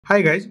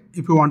Hi guys,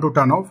 if you want to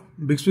turn off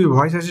Bixby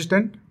voice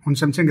assistant on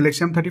Samsung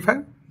Galaxy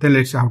M35, then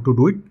let's see how to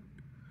do it.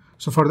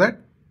 So for that,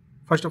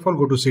 first of all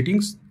go to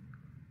settings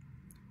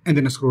and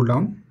then scroll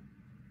down.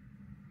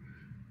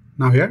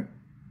 Now here,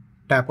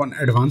 tap on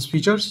advanced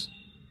features.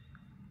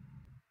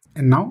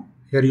 And now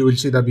here you will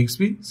see the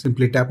Bixby,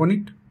 simply tap on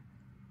it.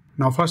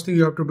 Now first thing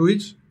you have to do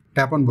is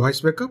tap on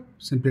voice backup,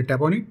 simply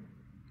tap on it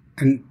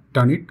and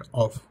turn it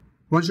off.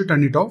 Once you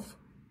turn it off,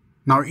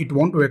 now it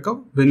won't wake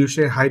up when you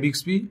say hi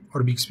Bixby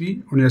or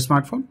Bixby on your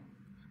smartphone.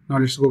 Now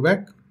let's go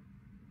back.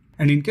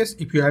 And in case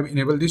if you have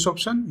enabled this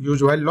option,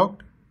 use while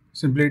locked,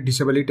 simply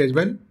disable it as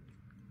well.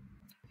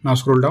 Now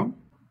scroll down.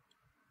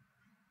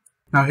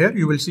 Now here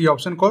you will see an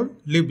option called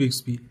Leave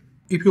Bixby.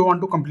 If you want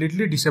to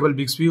completely disable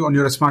Bixby on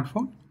your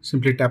smartphone,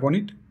 simply tap on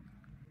it.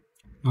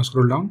 Now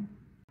scroll down.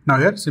 Now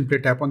here simply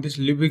tap on this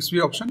Leave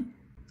Bixby option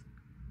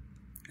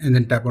and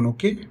then tap on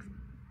OK.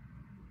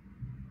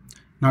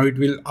 Now it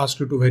will ask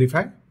you to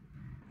verify.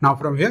 Now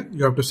from here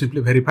you have to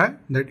simply verify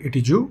that it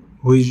is you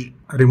who is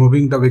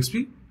removing the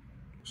Bixby.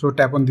 So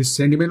tap on this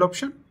send email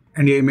option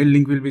and your email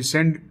link will be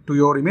sent to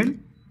your email.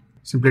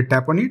 Simply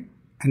tap on it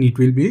and it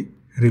will be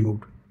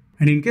removed.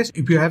 And in case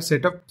if you have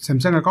set up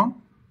Samsung account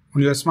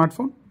on your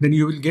smartphone, then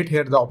you will get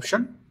here the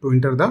option to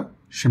enter the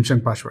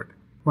Samsung password.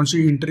 Once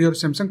you enter your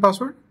Samsung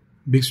password,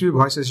 Bixby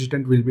voice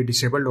assistant will be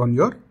disabled on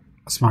your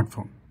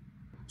smartphone.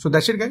 So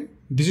that's it guys.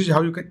 This is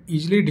how you can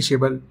easily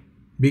disable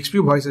Bixby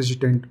voice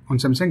assistant on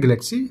Samsung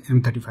Galaxy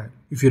M35.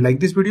 If you like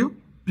this video,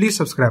 please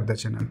subscribe the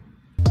channel.